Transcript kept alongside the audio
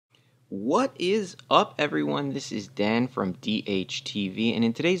What is up, everyone? This is Dan from DHTV, and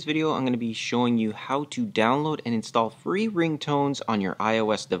in today's video I'm going to be showing you how to download and install free ringtones on your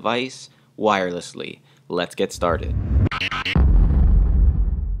iOS device wirelessly. Let's get started.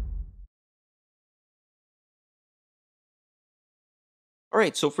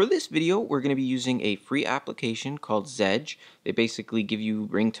 Alright, so for this video, we're going to be using a free application called Zedge. They basically give you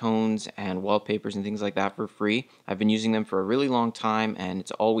ringtones and wallpapers and things like that for free. I've been using them for a really long time, and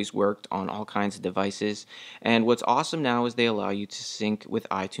it's always worked on all kinds of devices. And what's awesome now is they allow you to sync with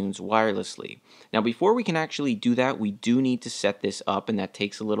iTunes wirelessly. Now, before we can actually do that, we do need to set this up, and that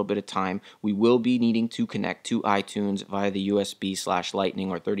takes a little bit of time. We will be needing to connect to iTunes via the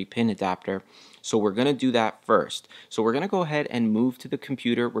USB/Lightning or 30-pin adapter. So we're going to do that first. So we're going to go ahead and move to the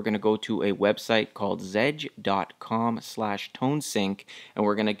computer. We're going to go to a website called zedge.com/tonesync, and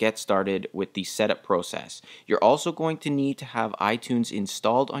we're going to get started with the setup process. You're also going to need to have iTunes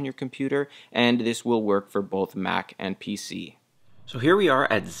installed on your computer, and this will work for both Mac and PC. So here we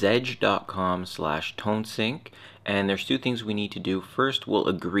are at zedge.com/tonesync, and there's two things we need to do. First, we'll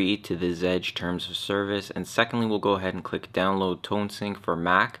agree to the Zedge terms of service, and secondly, we'll go ahead and click download ToneSync for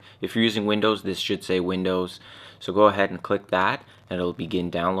Mac. If you're using Windows, this should say Windows, so go ahead and click that, and it'll begin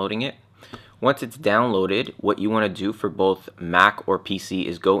downloading it. Once it's downloaded, what you want to do for both Mac or PC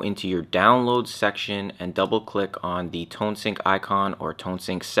is go into your downloads section and double click on the ToneSync icon or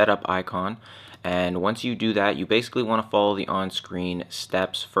ToneSync setup icon. And once you do that, you basically want to follow the on-screen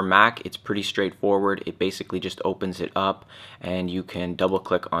steps. For Mac, it's pretty straightforward. It basically just opens it up, and you can double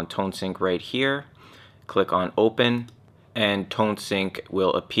click on ToneSync right here, click on open, and ToneSync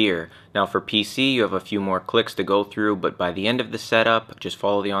will appear. Now for PC, you have a few more clicks to go through, but by the end of the setup, just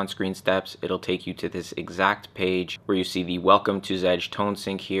follow the on-screen steps. It'll take you to this exact page where you see the Welcome to Zedge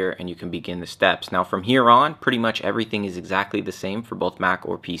ToneSync here, and you can begin the steps. Now from here on, pretty much everything is exactly the same for both Mac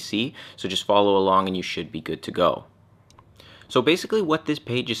or PC, so just follow along and you should be good to go. So basically what this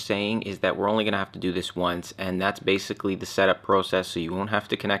page is saying is that we're only going to have to do this once, and that's basically the setup process, so you won't have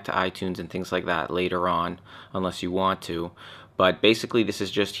to connect to iTunes and things like that later on unless you want to. But basically this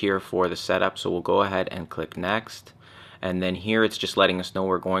is just here for the setup, so we'll go ahead and click next. And then here it's just letting us know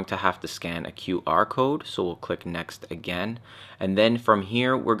we're going to have to scan a QR code, so we'll click next again. And then from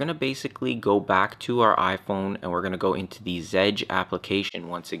here we're going to basically go back to our iPhone, and we're going to go into the Zedge application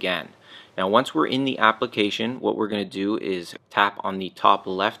once again. Now once we're in the application, what we're going to do is tap on the top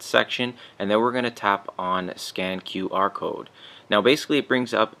left section, and then we're going to tap on scan QR code. Now basically it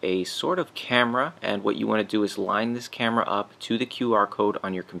brings up a sort of camera, and what you want to do is line this camera up to the QR code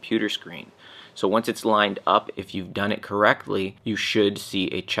on your computer screen. So once it's lined up, if you've done it correctly, you should see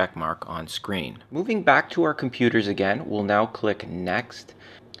a check mark on screen. Moving back to our computers again, we'll now click next.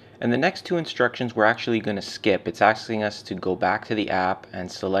 And the next two instructions we're actually going to skip. It's asking us to go back to the app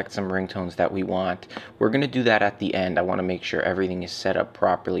and select some ringtones that we want. We're going to do that at the end. I want to make sure everything is set up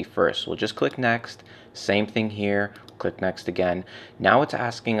properly first. We'll just click next. Same thing here. Click next again. Now it's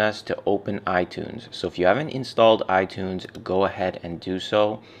asking us to open iTunes. So if you haven't installed iTunes, go ahead and do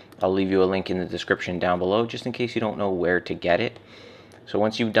so. I'll leave you a link in the description down below just in case you don't know where to get it. So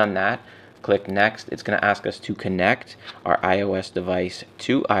once you've done that, click next. It's going to ask us to connect our iOS device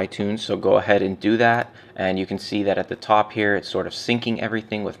to iTunes, so go ahead and do that. And you can see that at the top here it's sort of syncing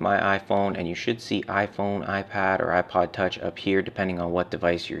everything with my iPhone, and you should see iPhone, iPad, or iPod Touch up here depending on what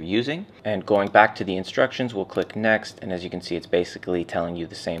device you're using. And going back to the instructions, we'll click next, and as you can see it's basically telling you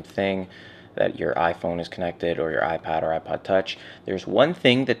the same thing, that your iPhone is connected or your iPad or iPod Touch. There's one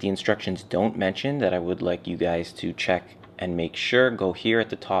thing that the instructions don't mention that I would like you guys to check and make sure. Go here at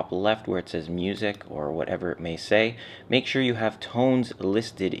the top left where it says music or whatever it may say. Make sure you have tones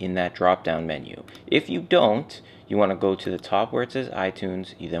listed in that drop down menu. If you don't, you want to go to the top where it says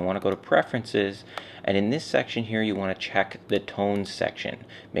iTunes. You then want to go to preferences, and in this section here you want to check the tones section.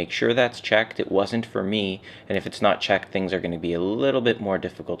 Make sure that's checked. It wasn't for me, and if it's not checked, things are going to be a little bit more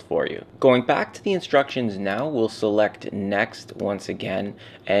difficult for you. Going back to the instructions now, we'll select next once again,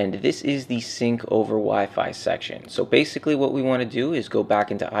 and this is the sync over Wi-Fi section. So basically what we want to do is go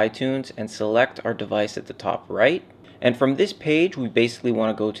back into iTunes and select our device at the top right. And from this page, we basically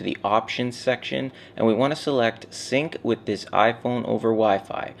want to go to the options section, and we want to select sync with this iPhone over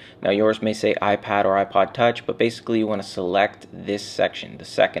Wi-Fi. Now yours may say iPad or iPod Touch, but basically you want to select this section, the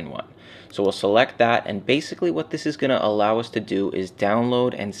second one. So we'll select that, and basically what this is going to allow us to do is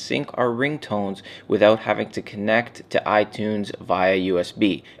download and sync our ringtones without having to connect to iTunes via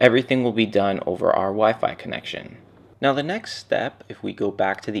USB. Everything will be done over our Wi-Fi connection. Now the next step, if we go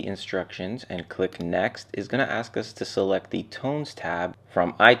back to the instructions and click next, is going to ask us to select the Tones tab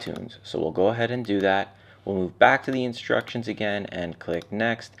from iTunes. So we'll go ahead and do that. We'll move back to the instructions again and click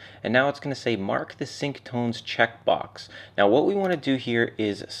next. And now it's going to say mark the sync tones checkbox. Now what we want to do here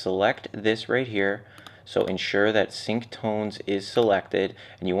is select this right here. So ensure that sync tones is selected,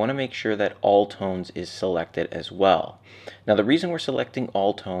 and you want to make sure that all tones is selected as well. Now the reason we're selecting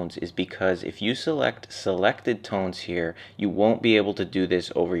all tones is because if you select selected tones here, you won't be able to do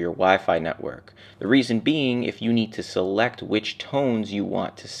this over your Wi-Fi network. The reason being, if you need to select which tones you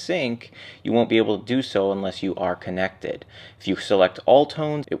want to sync, you won't be able to do so unless you are connected. If you select all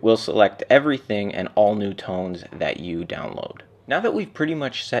tones, it will select everything and all new tones that you download. Now that we've pretty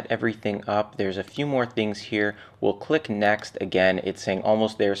much set everything up, there's a few more things here. We'll click next. Again, it's saying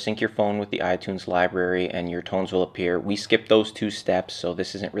almost there, sync your phone with the iTunes library and your tones will appear. We skipped those 2 steps, so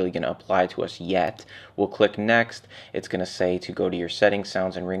this isn't really going to apply to us yet. We'll click next. It's going to say to go to your settings,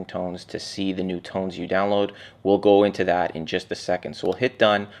 sounds, and ringtones to see the new tones you download. We'll go into that in just a second. So we'll hit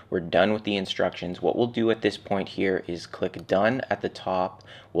done. We're done with the instructions. What we'll do at this point here is click done at the top.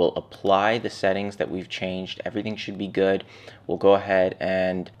 We'll apply the settings that we've changed. Everything should be good. We'll go ahead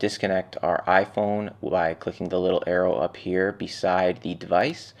and disconnect our iPhone by clicking the little arrow up here beside the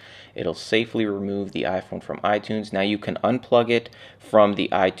device. It'll safely remove the iPhone from iTunes. Now you can unplug it from the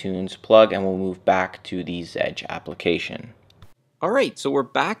iTunes plug, and we'll move back to the Zedge application. Alright, so we're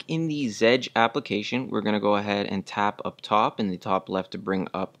back in the Zedge application. We're going to go ahead and tap up top in the top left to bring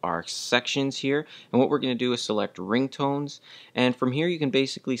up our sections here. And what we're going to do is select ringtones. And from here you can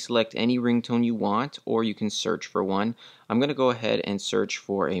basically select any ringtone you want, or you can search for one. I'm going to go ahead and search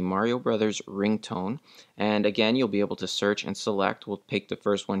for a Mario Brothers ringtone. And again, you'll be able to search and select. We'll pick the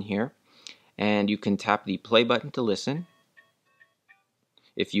first one here. And you can tap the play button to listen.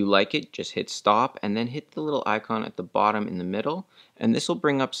 If you like it, just hit stop and then hit the little icon at the bottom in the middle, and this will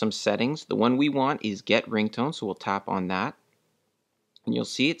bring up some settings. The one we want is get ringtone, so we'll tap on that. And you'll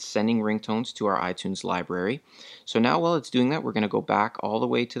see it's sending ringtones to our iTunes library. So now while it's doing that, we're going to go back all the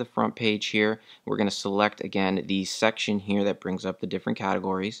way to the front page here. We're going to select again the section here that brings up the different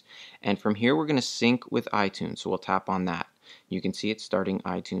categories. And from here we're going to sync with iTunes, so we'll tap on that. You can see it's starting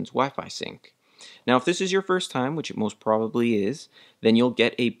iTunes Wi-Fi sync. Now if this is your first time, which it most probably is, then you'll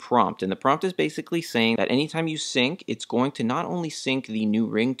get a prompt, and the prompt is basically saying that anytime you sync, it's going to not only sync the new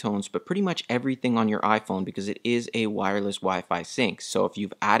ringtones, but pretty much everything on your iPhone, because it is a wireless Wi-Fi sync. So if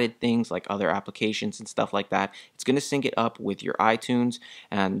you've added things like other applications and stuff like that, it's going to sync it up with your iTunes,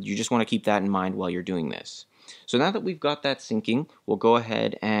 and you just want to keep that in mind while you're doing this. So now that we've got that syncing, we'll go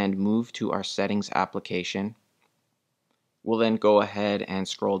ahead and move to our settings application. We'll then go ahead and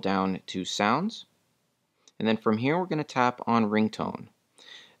scroll down to sounds. And then from here, we're going to tap on ringtone.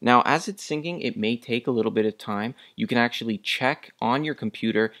 Now, as it's syncing, it may take a little bit of time. You can actually check on your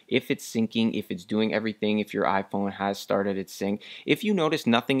computer if it's syncing, if it's doing everything, if your iPhone has started its sync. If you notice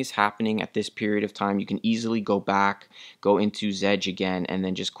nothing is happening at this period of time, you can easily go back, go into Zedge again, and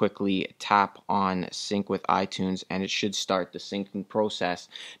then just quickly tap on sync with iTunes, and it should start the syncing process.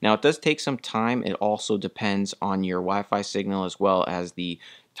 Now, it does take some time. It also depends on your Wi-Fi signal as well as the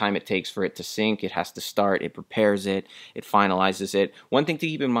time it takes for it to sync. It has to start, it prepares it, it finalizes it. One thing to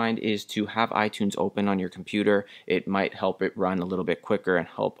keep in mind is to have iTunes open on your computer. It might help it run a little bit quicker and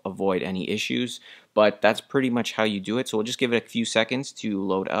help avoid any issues, but that's pretty much how you do it. So we'll just give it a few seconds to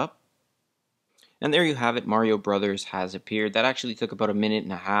load up. And there you have it, Mario Brothers has appeared. That actually took about 1.5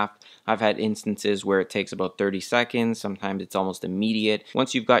 minutes. I've had instances where it takes about 30 seconds. Sometimes it's almost immediate.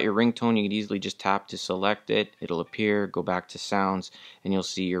 Once you've got your ringtone, you can easily just tap to select it. It'll appear, go back to sounds, and you'll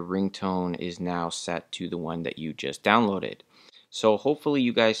see your ringtone is now set to the one that you just downloaded. So hopefully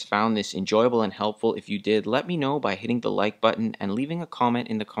you guys found this enjoyable and helpful. If you did, let me know by hitting the like button and leaving a comment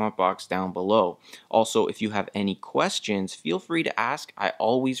in the comment box down below. Also, if you have any questions, feel free to ask. I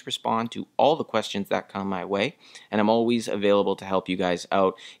always respond to all the questions that come my way, and I'm always available to help you guys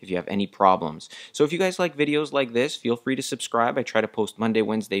out if you have any problems. So if you guys like videos like this, feel free to subscribe. I try to post Monday,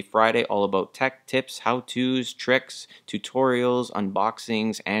 Wednesday, Friday, all about tech tips, how-tos, tricks, tutorials,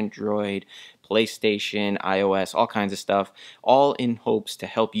 unboxings, Android, PlayStation, iOS, all kinds of stuff, all in hopes to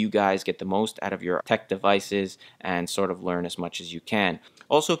help you guys get the most out of your tech devices and sort of learn as much as you can.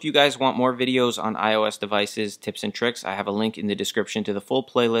 Also, if you guys want more videos on iOS devices, tips and tricks, I have a link in the description to the full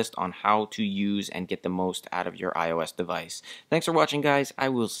playlist on how to use and get the most out of your iOS device. Thanks for watching, guys. I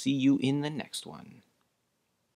will see you in the next one.